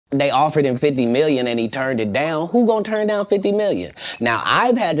they offered him 50 million and he turned it down. Who gonna turn down 50 million? Now,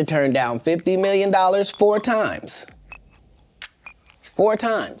 I've had to turn down $50 million 4 times. 4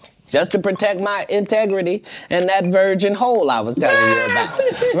 times. Just to protect my integrity and that virgin hole I was telling you about.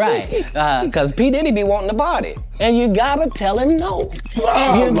 Right. Because P. Diddy be wanting to party. And you gotta tell him no.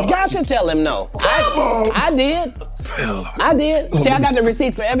 You got to tell him no. I did. I did. See, I got the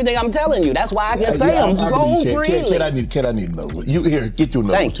receipts for everything I'm telling you. That's why I can say them so freely. Kid, I need another one. You here, get your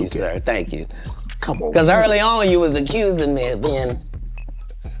number. Thank you, sir. Thank you. Come on. Because early on you was accusing me of being...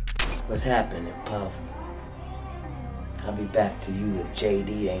 What's happening, Puff? I'll be back to you if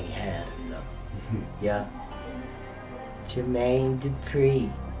JD ain't had enough. Yeah. Jermaine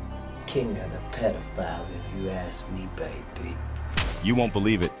Dupri, king of the pedophiles, if you ask me, baby. You won't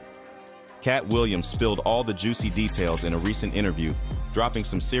believe it. Katt Williams spilled all the juicy details in a recent interview, dropping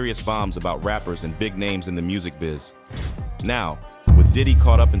some serious bombs about rappers and big names in the music biz. Now, with Diddy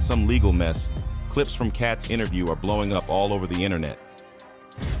caught up in some legal mess, clips from Katt's interview are blowing up all over the internet.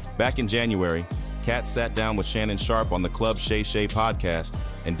 Back in January, Katt sat down with Shannon Sharpe on the Club Shay Shay podcast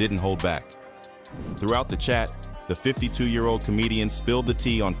and didn't hold back. Throughout the chat, the 52-year-old comedian spilled the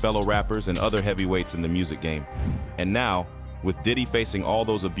tea on fellow rappers and other heavyweights in the music game. And now, with Diddy facing all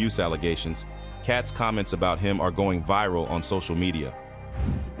those abuse allegations, Katt's comments about him are going viral on social media.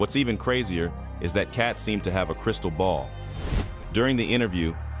 What's even crazier is that Katt seemed to have a crystal ball. During the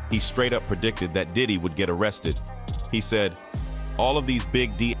interview, he straight up predicted that Diddy would get arrested. He said, "All of these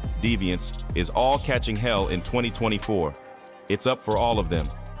big deviants is all catching hell in 2024. It's up for all of them.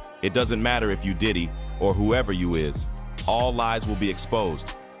 It doesn't matter if you Diddy or whoever you is. All lies will be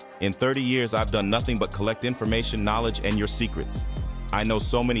exposed. In 30 years, I've done nothing but collect information, knowledge, and your secrets. I know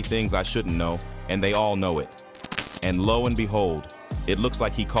so many things I shouldn't know, and they all know it." And lo and behold, it looks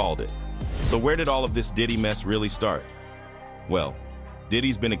like he called it. So where did all of this Diddy mess really start? Well,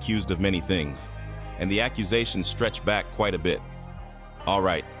 Diddy's been accused of many things, and the accusations stretch back quite a bit. All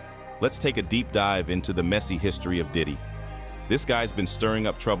right, let's take a deep dive into the messy history of Diddy. This guy's been stirring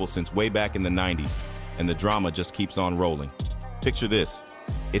up trouble since way back in the 90s, and the drama just keeps on rolling. Picture this,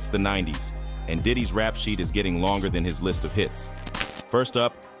 it's the 90s, and Diddy's rap sheet is getting longer than his list of hits. First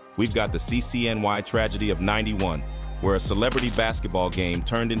up, we've got the CCNY tragedy of '91, where a celebrity basketball game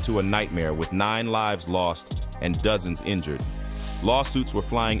turned into a nightmare with 9 lives lost and dozens injured. Lawsuits were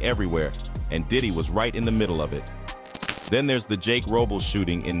flying everywhere, and Diddy was right in the middle of it. Then there's the Jake Robles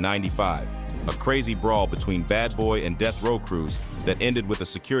shooting in '95, a crazy brawl between Bad Boy and Death Row crews that ended with a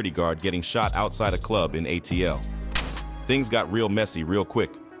security guard getting shot outside a club in ATL. Things got real messy real quick,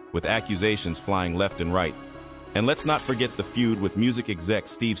 with accusations flying left and right. And let's not forget the feud with music exec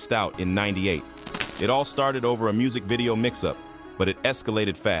Steve Stoute in '98. It all started over a music video mix-up, but it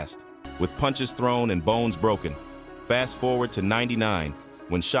escalated fast, with punches thrown and bones broken. Fast forward to '99,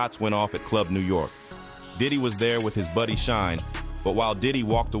 when shots went off at Club New York. Diddy was there with his buddy Shine, but while Diddy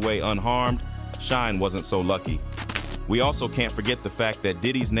walked away unharmed, Shine wasn't so lucky. We also can't forget the fact that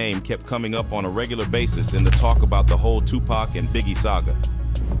Diddy's name kept coming up on a regular basis in the talk about the whole Tupac and Biggie saga.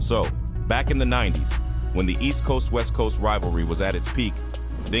 So, back in the 90s, when the East Coast-West Coast rivalry was at its peak,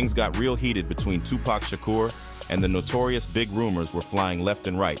 things got real heated between Tupac Shakur, and the notorious big rumors were flying left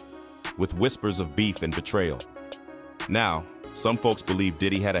and right, with whispers of beef and betrayal. Now, some folks believe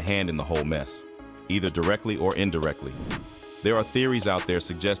Diddy had a hand in the whole mess, either directly or indirectly. There are theories out there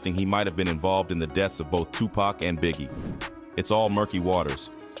suggesting he might have been involved in the deaths of both Tupac and Biggie. It's all murky waters,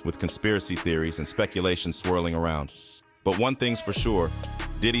 with conspiracy theories and speculation swirling around. But one thing's for sure,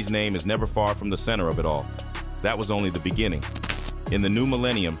 Diddy's name is never far from the center of it all. That was only the beginning. In the new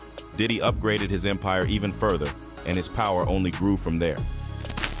millennium, Diddy upgraded his empire even further, and his power only grew from there.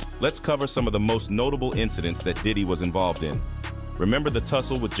 Let's cover some of the most notable incidents that Diddy was involved in. Remember the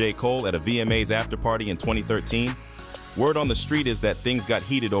tussle with J. Cole at a VMA's afterparty in 2013? Word on the street is that things got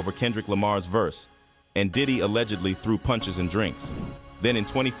heated over Kendrick Lamar's verse, and Diddy allegedly threw punches and drinks. Then in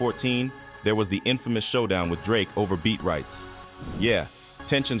 2014, there was the infamous showdown with Drake over beat rights. Yeah,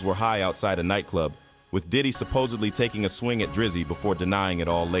 tensions were high outside a nightclub, with Diddy supposedly taking a swing at Drizzy before denying it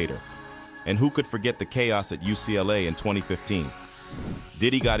all later. And who could forget the chaos at UCLA in 2015?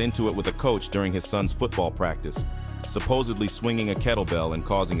 Diddy got into it with a coach during his son's football practice, supposedly swinging a kettlebell and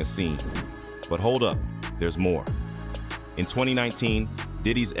causing a scene. But hold up, there's more. In 2019,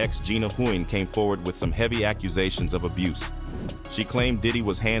 Diddy's ex Gina Huyn came forward with some heavy accusations of abuse. She claimed Diddy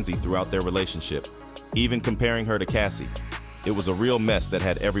was handsy throughout their relationship, even comparing her to Cassie. It was a real mess that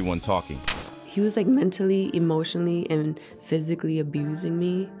had everyone talking. He was like mentally, emotionally, and physically abusing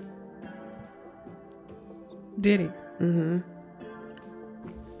me. Diddy? Mm-hmm.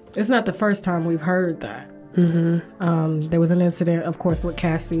 It's not the first time we've heard that. There was an incident, of course, with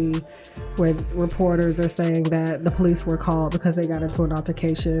Cassie, where reporters are saying that the police were called because they got into an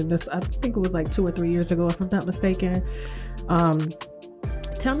altercation. This, I think it was like 2 or 3 years ago, if I'm not mistaken.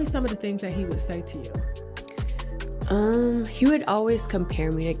 Tell me some of the things that he would say to you. He would always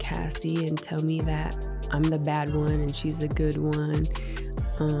compare me to Cassie and tell me that I'm the bad one and she's the good one.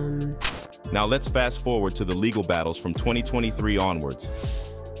 Now let's fast forward to the legal battles from 2023 onwards.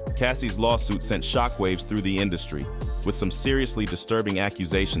 Cassie's lawsuit sent shockwaves through the industry, with some seriously disturbing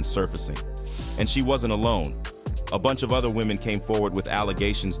accusations surfacing. And she wasn't alone. A bunch of other women came forward with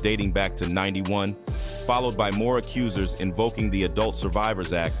allegations dating back to '91, followed by more accusers invoking the Adult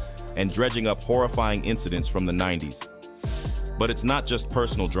Survivors Act and dredging up horrifying incidents from the '90s. But it's not just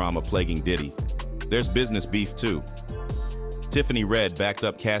personal drama plaguing Diddy. There's business beef too. Tiffany Red backed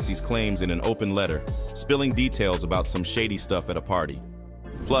up Cassie's claims in an open letter, spilling details about some shady stuff at a party.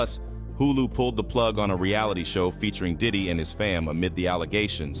 Plus, Hulu pulled the plug on a reality show featuring Diddy and his fam amid the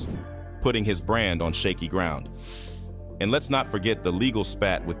allegations, putting his brand on shaky ground. And let's not forget the legal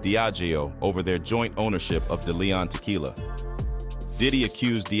spat with Diageo over their joint ownership of De Leon Tequila. Diddy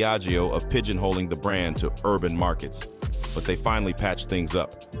accused Diageo of pigeonholing the brand to urban markets, but they finally patched things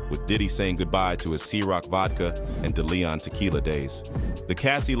up, with Diddy saying goodbye to his Ciroc vodka and De Leon Tequila days. The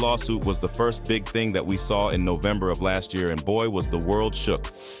Cassie lawsuit was the first big thing that we saw in November of last year, and boy, was the world shook.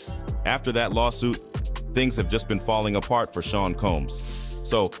 After that lawsuit, things have just been falling apart for Sean Combs.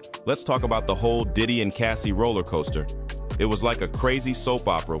 So let's talk about the whole Diddy and Cassie roller coaster. It was like a crazy soap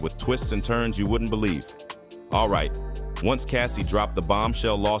opera with twists and turns you wouldn't believe. All right, once Cassie dropped the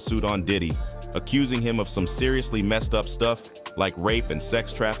bombshell lawsuit on Diddy, accusing him of some seriously messed up stuff like rape and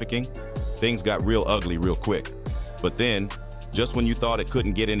sex trafficking, things got real ugly real quick. But then, just when you thought it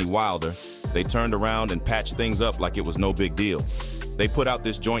couldn't get any wilder, they turned around and patched things up like it was no big deal. They put out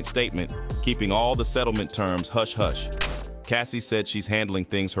this joint statement, keeping all the settlement terms hush-hush. Cassie said she's handling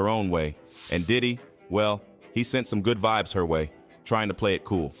things her own way, and Diddy, well, he sent some good vibes her way, trying to play it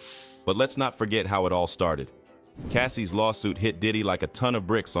cool. But let's not forget how it all started. Cassie's lawsuit hit Diddy like a ton of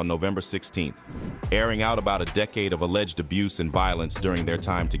bricks on November 16th, airing out about a decade of alleged abuse and violence during their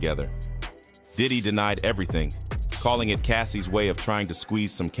time together. Diddy denied everything, calling it Cassie's way of trying to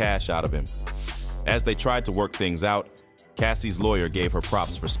squeeze some cash out of him. As they tried to work things out, Cassie's lawyer gave her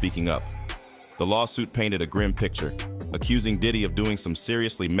props for speaking up. The lawsuit painted a grim picture, accusing Diddy of doing some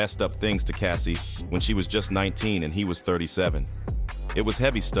seriously messed up things to Cassie when she was just 19 and he was 37. It was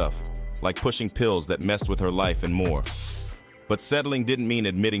heavy stuff, like pushing pills that messed with her life and more. But settling didn't mean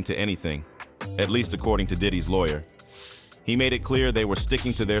admitting to anything, at least according to Diddy's lawyer. He made it clear they were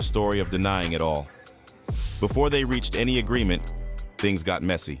sticking to their story of denying it all. Before they reached any agreement, things got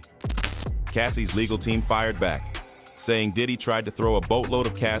messy. Cassie's legal team fired back, saying Diddy tried to throw a boatload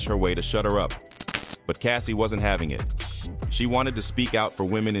of cash her way to shut her up. But Cassie wasn't having it. She wanted to speak out for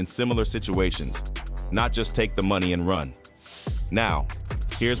women in similar situations, not just take the money and run. Now,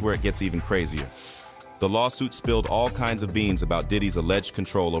 here's where it gets even crazier. The lawsuit spilled all kinds of beans about Diddy's alleged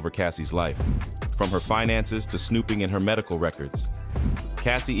control over Cassie's life, from her finances to snooping in her medical records.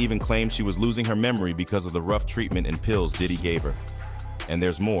 Cassie even claimed she was losing her memory because of the rough treatment and pills Diddy gave her. And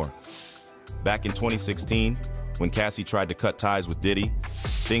there's more. Back in 2016, when Cassie tried to cut ties with Diddy,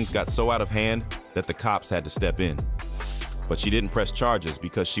 things got so out of hand that the cops had to step in. But she didn't press charges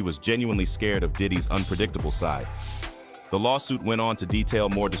because she was genuinely scared of Diddy's unpredictable side. The lawsuit went on to detail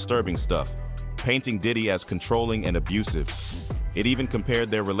more disturbing stuff, painting Diddy as controlling and abusive. It even compared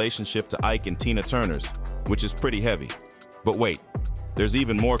their relationship to Ike and Tina Turner's, which is pretty heavy. But wait, there's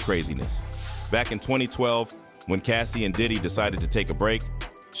even more craziness. Back in 2012, when Cassie and Diddy decided to take a break,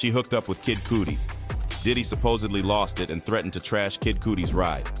 she hooked up with Kid Cudi. Diddy supposedly lost it and threatened to trash Kid Cudi's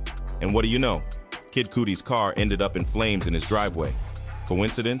ride. And what do you know? Kid Cudi's car ended up in flames in his driveway.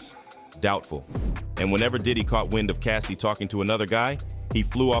 Coincidence? Doubtful. And whenever Diddy caught wind of Cassie talking to another guy, he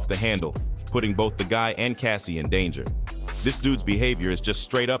flew off the handle, putting both the guy and Cassie in danger. This dude's behavior is just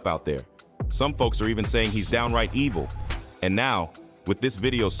straight up out there. Some folks are even saying he's downright evil. And now, with this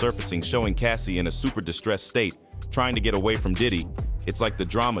video surfacing showing Cassie in a super distressed state, trying to get away from Diddy, it's like the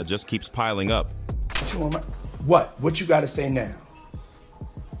drama just keeps piling up. What? What you gotta say now?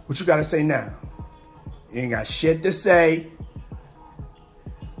 What you gotta say now? You ain't got shit to say.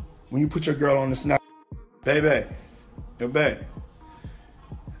 When you put your girl on the snap, baby, yo, babe.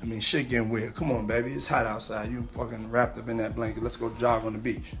 I mean, shit getting weird. Come on, baby. It's hot outside. You fucking wrapped up in that blanket. Let's go jog on the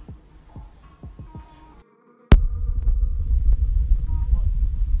beach.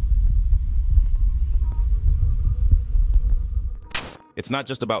 It's not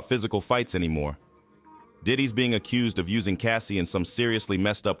just about physical fights anymore. Diddy's being accused of using Cassie in some seriously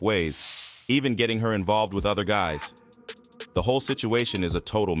messed up ways, even getting her involved with other guys. The whole situation is a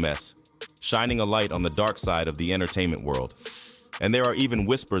total mess, shining a light on the dark side of the entertainment world. And there are even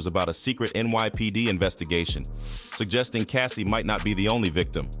whispers about a secret NYPD investigation, suggesting Cassie might not be the only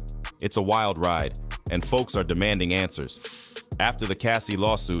victim. It's a wild ride, and folks are demanding answers. After the Cassie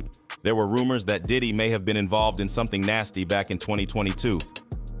lawsuit, there were rumors that Diddy may have been involved in something nasty back in 2022.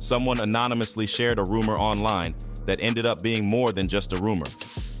 Someone anonymously shared a rumor online that ended up being more than just a rumor.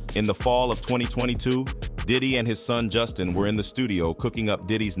 In the fall of 2022, Diddy and his son Justin were in the studio cooking up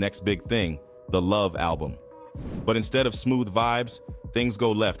Diddy's next big thing, the Love album. But instead of smooth vibes, things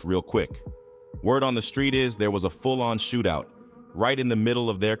go left real quick. Word on the street is there was a full-on shootout, right in the middle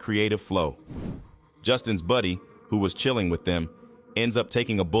of their creative flow. Justin's buddy, who was chilling with them, ends up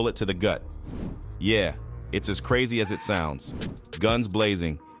taking a bullet to the gut. Yeah, it's as crazy as it sounds. Guns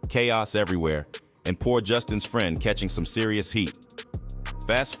blazing, chaos everywhere, and poor Justin's friend catching some serious heat.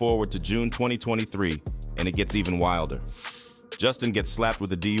 Fast forward to June 2023, and it gets even wilder. Justin gets slapped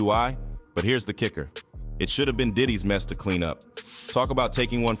with a DUI, but here's the kicker. It should have been Diddy's mess to clean up. Talk about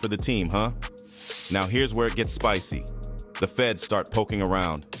taking one for the team, huh? Now here's where it gets spicy. The feds start poking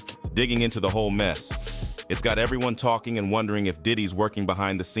around, digging into the whole mess. It's got everyone talking and wondering if Diddy's working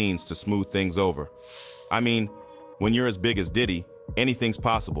behind the scenes to smooth things over. I mean, when you're as big as Diddy, anything's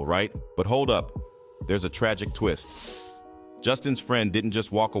possible, right? But hold up, there's a tragic twist. Justin's friend didn't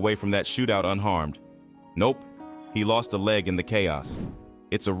just walk away from that shootout unharmed. Nope, he lost a leg in the chaos.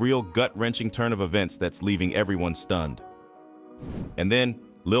 It's a real gut-wrenching turn of events that's leaving everyone stunned. And then,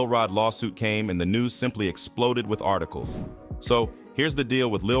 Lil Rod lawsuit came and the news simply exploded with articles. So, here's the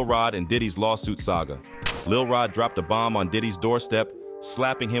deal with Lil Rod and Diddy's lawsuit saga. Lil Rod dropped a bomb on Diddy's doorstep,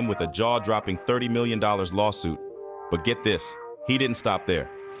 slapping him with a jaw-dropping $30 million lawsuit. But get this, he didn't stop there.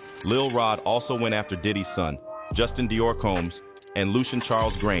 Lil Rod also went after Diddy's son, Justin Dior Combs, and Lucian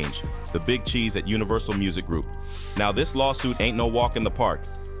Charles Grange, the big cheese at Universal Music Group. Now this lawsuit ain't no walk in the park.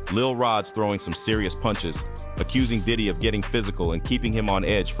 Lil Rod's throwing some serious punches, accusing Diddy of getting physical and keeping him on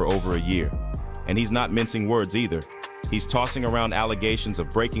edge for over a year. And he's not mincing words either. He's tossing around allegations of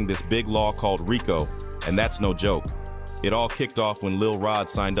breaking this big law called RICO, and that's no joke. It all kicked off when Lil Rod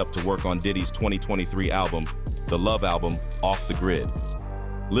signed up to work on Diddy's 2023 album, the Love album, Off the Grid.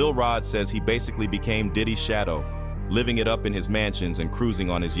 Lil Rod says he basically became Diddy's shadow, living it up in his mansions and cruising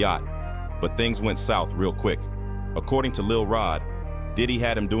on his yacht. But things went south real quick. According to Lil Rod, Diddy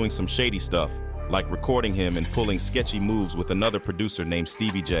had him doing some shady stuff, like recording him and pulling sketchy moves with another producer named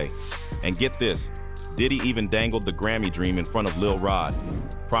Stevie J. And get this, Diddy even dangled the Grammy dream in front of Lil Rod,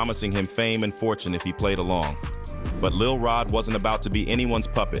 promising him fame and fortune if he played along. But Lil Rod wasn't about to be anyone's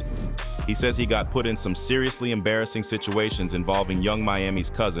puppet. He says he got put in some seriously embarrassing situations involving Young Miami's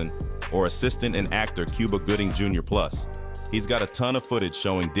cousin, or assistant and actor Cuba Gooding Jr. Plus. He's got a ton of footage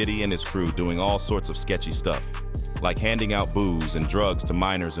showing Diddy and his crew doing all sorts of sketchy stuff, like handing out booze and drugs to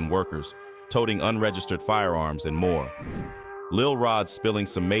minors and workers, toting unregistered firearms, and more. Lil Rod's spilling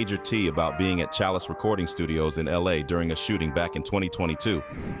some major tea about being at Chalice Recording Studios in LA during a shooting back in 2022.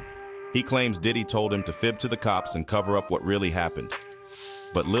 He claims Diddy told him to fib to the cops and cover up what really happened.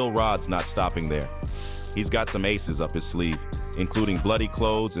 But Lil Rod's not stopping there. He's got some aces up his sleeve, including bloody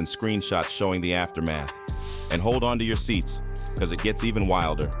clothes and screenshots showing the aftermath. And hold on to your seats, because it gets even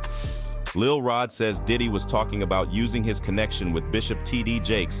wilder. Lil Rod says Diddy was talking about using his connection with Bishop T.D.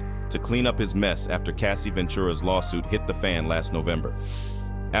 Jakes to clean up his mess after Cassie Ventura's lawsuit hit the fan last November.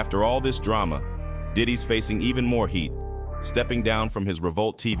 After all this drama, Diddy's facing even more heat, stepping down from his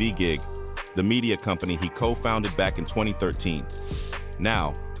Revolt TV gig, the media company he co-founded back in 2013.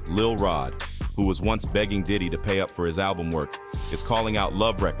 Now, Lil Rod, who was once begging Diddy to pay up for his album work, is calling out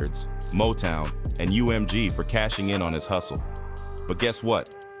Love Records, Motown, and UMG for cashing in on his hustle. But guess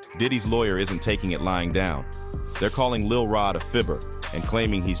what? Diddy's lawyer isn't taking it lying down. They're calling Lil Rod a fibber and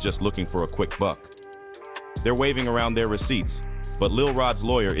claiming he's just looking for a quick buck. They're waving around their receipts, but Lil Rod's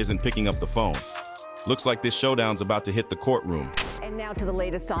lawyer isn't picking up the phone. Looks like this showdown's about to hit the courtroom. And now to the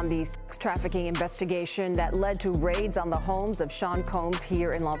latest on the sex trafficking investigation that led to raids on the homes of Sean Combs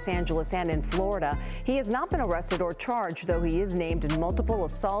here in Los Angeles and in Florida. He has not been arrested or charged, though he is named in multiple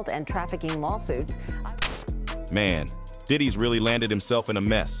assault and trafficking lawsuits. Man, Diddy's really landed himself in a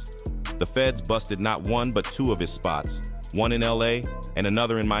mess. The feds busted not one but two of his spots, one in LA and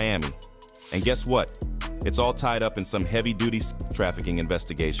another in Miami. And guess what? It's all tied up in some heavy-duty trafficking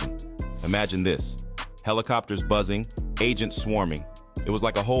investigation. Imagine this. Helicopters buzzing, agents swarming. It was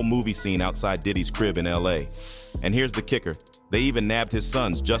like a whole movie scene outside Diddy's crib in LA. And here's the kicker. They even nabbed his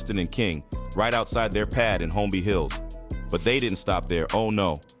sons, Justin and King, right outside their pad in Holmby Hills. But they didn't stop there, oh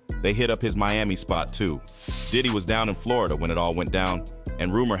no. They hit up his Miami spot too. Diddy was down in Florida when it all went down,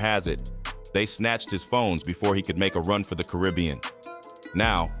 and rumor has it, They snatched his phones before he could make a run for the Caribbean.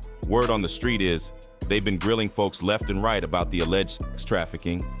 Now, word on the street is they've been grilling folks left and right about the alleged sex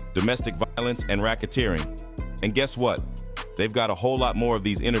trafficking, domestic violence, and racketeering. And guess what? They've got a whole lot more of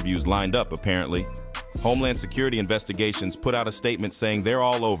these interviews lined up, apparently. Homeland Security Investigations put out a statement saying they're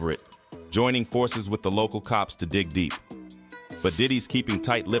all over it, joining forces with the local cops to dig deep. But Diddy's keeping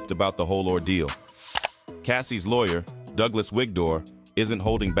tight-lipped about the whole ordeal. Cassie's lawyer, Douglas Wigdor, isn't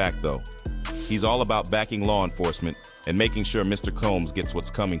holding back, though. He's all about backing law enforcement and making sure Mr. Combs gets what's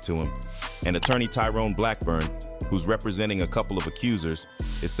coming to him. And attorney Tyrone Blackburn, who's representing a couple of accusers,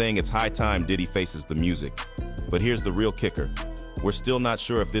 is saying it's high time Diddy faces the music. But here's the real kicker. We're still not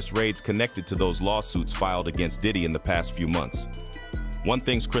sure if this raid's connected to those lawsuits filed against Diddy in the past few months. One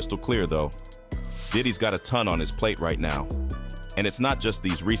thing's crystal clear, though. Diddy's got a ton on his plate right now. And it's not just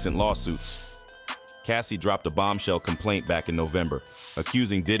these recent lawsuits. Cassie dropped a bombshell complaint back in November,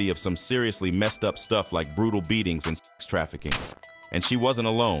 accusing Diddy of some seriously messed up stuff like brutal beatings and sex trafficking. And she wasn't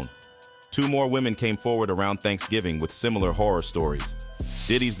alone. 2 more women came forward around Thanksgiving with similar horror stories.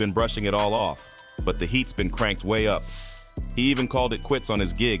 Diddy's been brushing it all off, but the heat's been cranked way up. He even called it quits on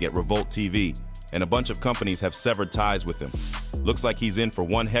his gig at Revolt TV, and a bunch of companies have severed ties with him. Looks like he's in for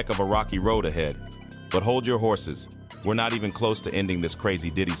one heck of a rocky road ahead. But hold your horses. We're not even close to ending this crazy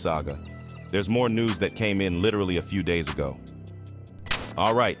Diddy saga. There's more news that came in literally a few days ago.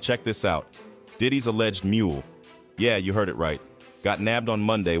 All right, check this out. Diddy's alleged mule, yeah, you heard it right, got nabbed on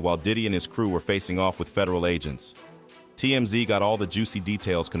Monday while Diddy and his crew were facing off with federal agents. TMZ got all the juicy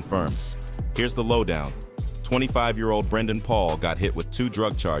details confirmed. Here's the lowdown. 25-year-old Brendan Paul got hit with 2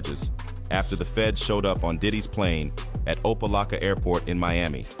 drug charges after the feds showed up on Diddy's plane at Opa-locka Airport in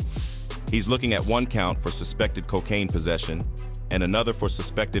Miami. He's looking at 1 count for suspected cocaine possession and another for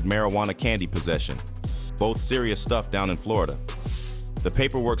suspected marijuana candy possession. Both serious stuff down in Florida. The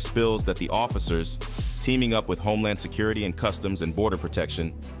paperwork spills that the officers, teaming up with Homeland Security and Customs and Border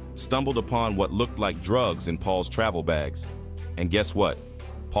Protection, stumbled upon what looked like drugs in Paul's travel bags. And guess what?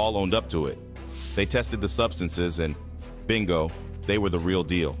 Paul owned up to it. They tested the substances and, bingo, they were the real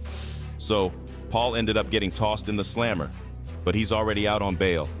deal. So, Paul ended up getting tossed in the slammer, but he's already out on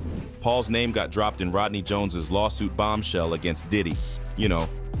bail. Paul's name got dropped in Rodney Jones's lawsuit bombshell against Diddy. You know,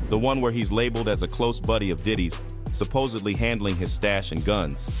 the one where he's labeled as a close buddy of Diddy's, supposedly handling his stash and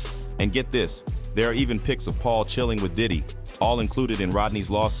guns. And get this, there are even pics of Paul chilling with Diddy, all included in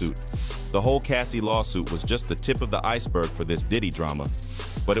Rodney's lawsuit. The whole Cassie lawsuit was just the tip of the iceberg for this Diddy drama.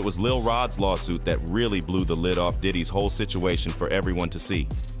 But it was Lil Rod's lawsuit that really blew the lid off Diddy's whole situation for everyone to see.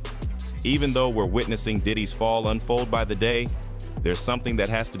 Even though we're witnessing Diddy's fall unfold by the day, there's something that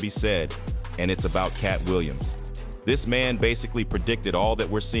has to be said, and it's about Katt Williams. This man basically predicted all that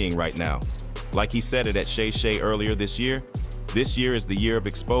we're seeing right now. Like he said it at Shay Shay earlier this year is the year of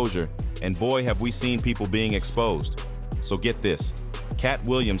exposure, and boy have we seen people being exposed. So get this, Katt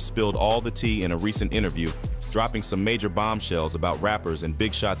Williams spilled all the tea in a recent interview, dropping some major bombshells about rappers and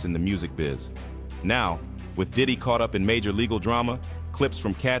big shots in the music biz. Now, with Diddy caught up in major legal drama, clips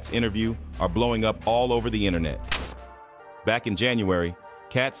from Katt's interview are blowing up all over the internet. Back in January,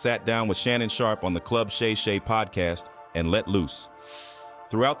 Katt sat down with Shannon Sharpe on the Club Shay Shay podcast and let loose.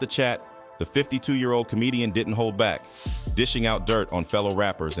 Throughout the chat, the 52-year-old comedian didn't hold back, dishing out dirt on fellow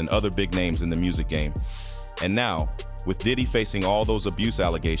rappers and other big names in the music game. And now, with Diddy facing all those abuse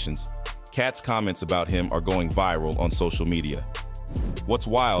allegations, Katt's comments about him are going viral on social media. What's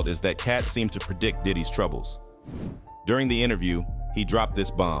wild is that Katt seemed to predict Diddy's troubles. During the interview, he dropped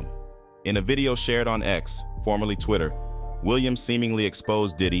this bomb. In a video shared on X, formerly Twitter, Williams seemingly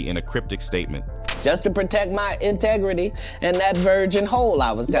exposed Diddy in a cryptic statement. Just to protect my integrity and that virgin hole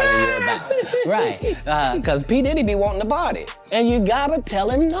I was telling you about. Right, because P. Diddy be wanting to party. And you gotta tell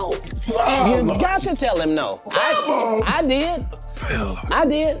him no. You got to tell him no. I did. I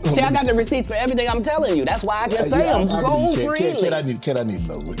did. See, I got the receipts for everything I'm telling you. That's why I can say them so freely. Kid, I need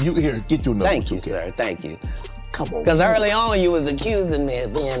another one. You here, get your number. Thank you, sir, thank you. Come on. Because early on you was accusing me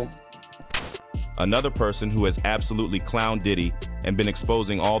of being... Another person who has absolutely clowned Diddy and been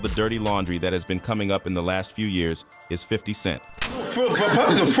exposing all the dirty laundry that has been coming up in the last few years is 50 Cent.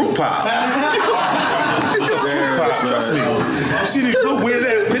 Puppy's a fruit pie. It's a fruit pie, trust me. You see these little weird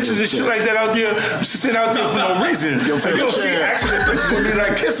ass pictures and shit like that out there, you should sit out there for no reason. You don't see accident pictures with me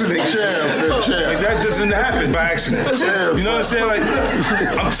like kissing niggas. Like that doesn't happen by accident. You know what I'm saying? Like,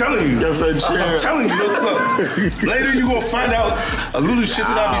 I'm telling you. I'm telling you. Look, later you gonna find out a little shit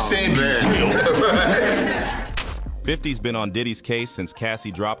that I be saying be real. 50's been on Diddy's case since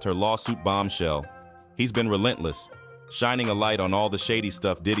Cassie dropped her lawsuit bombshell. He's been relentless, shining a light on all the shady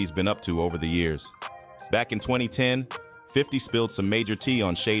stuff Diddy's been up to over the years. Back in 2010, 50 spilled some major tea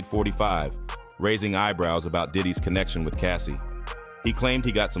on Shade 45, raising eyebrows about Diddy's connection with Cassie. He claimed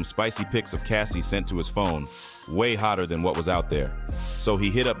he got some spicy pics of Cassie sent to his phone, way hotter than what was out there. So he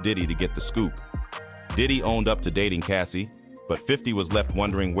hit up Diddy to get the scoop. Diddy owned up to dating Cassie, but 50 was left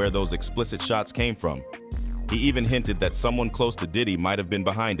wondering where those explicit shots came from. He even hinted that someone close to Diddy might have been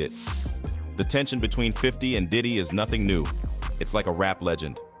behind it. The tension between 50 and Diddy is nothing new. It's like a rap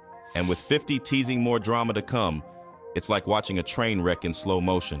legend. And with 50 teasing more drama to come, it's like watching a train wreck in slow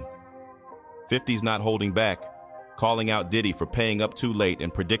motion. 50's not holding back, calling out Diddy for paying up too late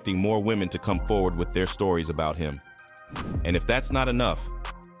and predicting more women to come forward with their stories about him. And if that's not enough,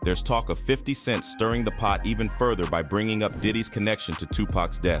 there's talk of 50 Cent stirring the pot even further by bringing up Diddy's connection to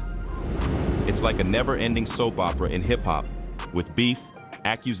Tupac's death. It's like a never-ending soap opera in hip-hop, with beef,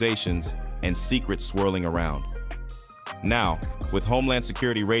 accusations, and secrets swirling around. Now, with Homeland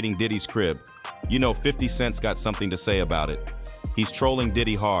Security raiding Diddy's crib, you know 50 Cent's got something to say about it. He's trolling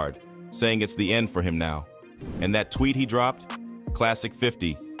Diddy hard, saying it's the end for him now. And that tweet he dropped? Classic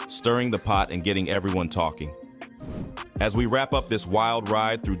 50, stirring the pot and getting everyone talking. As we wrap up this wild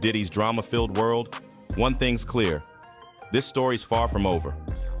ride through Diddy's drama-filled world, one thing's clear. This story's far from over.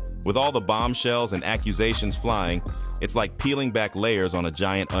 With all the bombshells and accusations flying, it's like peeling back layers on a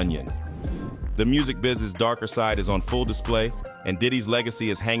giant onion. The music biz's darker side is on full display, and Diddy's legacy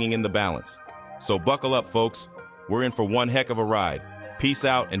is hanging in the balance. So buckle up, folks. We're in for one heck of a ride. Peace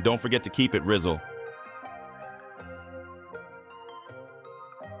out, and don't forget to keep it RIZZLE.